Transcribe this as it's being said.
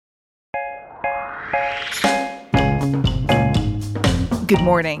Good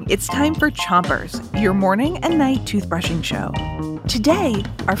morning. It's time for Chompers, your morning and night toothbrushing show. Today,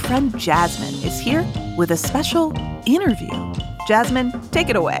 our friend Jasmine is here with a special interview. Jasmine, take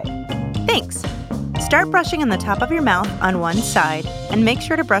it away. Thanks. Start brushing on the top of your mouth on one side and make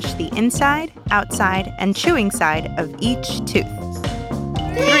sure to brush the inside, outside, and chewing side of each tooth.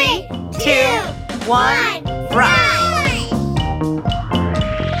 3, 2, 1, brush!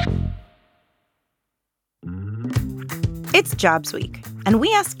 It's Jobs Week, and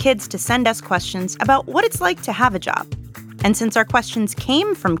we asked kids to send us questions about what it's like to have a job. And since our questions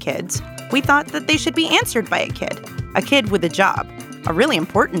came from kids, we thought that they should be answered by a kid with a job, a really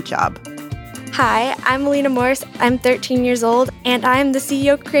important job. Hi, I'm Alina Morse. I'm 13 years old, and I'm the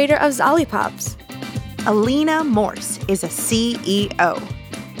CEO-creator of Zollipops. Alina Morse is a CEO.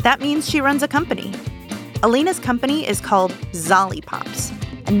 That means she runs a company. Alina's company is called Zollipops,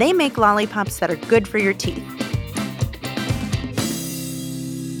 and they make lollipops that are good for your teeth.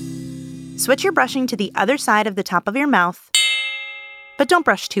 Switch your brushing to the other side of the top of your mouth, but don't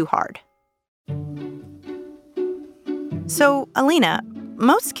brush too hard. So, Alina,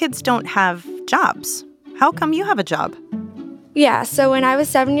 most kids don't have jobs. How come you have a job? Yeah, so when I was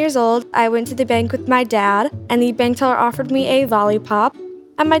 7 years old, I went to the bank with my dad, and the bank teller offered me a lollipop.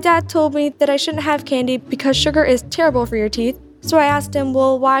 And my dad told me that I shouldn't have candy because sugar is terrible for your teeth. So I asked him,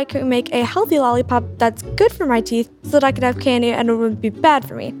 well, why couldn't we make a healthy lollipop that's good for my teeth so that I could have candy and it wouldn't be bad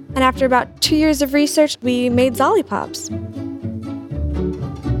for me? And after about 2 years of research, we made Zollipops.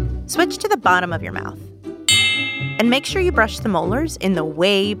 Switch to the bottom of your mouth. And make sure you brush the molars in the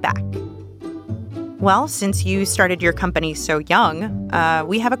way back. Well, since you started your company so young,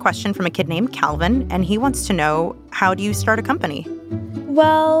 we have a question from a kid named Calvin, and he wants to know, how do you start a company?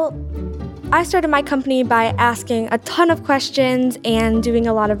 Well, I started my company by asking a ton of questions and doing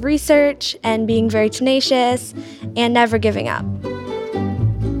a lot of research and being very tenacious and never giving up.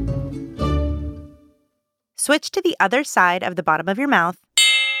 Switch to the other side of the bottom of your mouth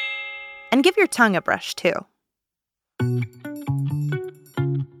and give your tongue a brush too.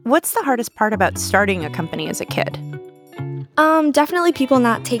 What's the hardest part about starting a company as a kid? Definitely people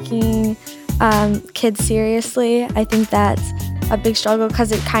not taking kids seriously. I think that's a big struggle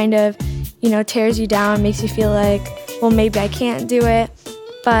because it kind of, tears you down, makes you feel like, well, maybe I can't do it.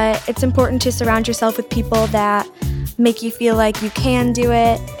 But it's important to surround yourself with people that make you feel like you can do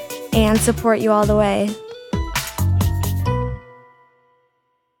it and support you all the way.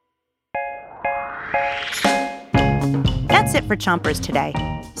 That's it for Chompers today.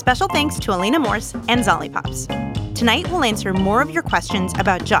 Special thanks to Alina Morse and Zollipops. Tonight, we'll answer more of your questions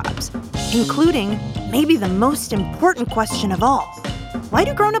about jobs, including maybe the most important question of all. Why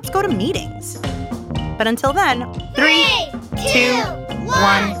do grown-ups go to meetings? But until then, 3, 2,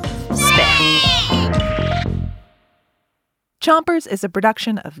 1, spin. Chompers is a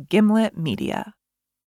production of Gimlet Media.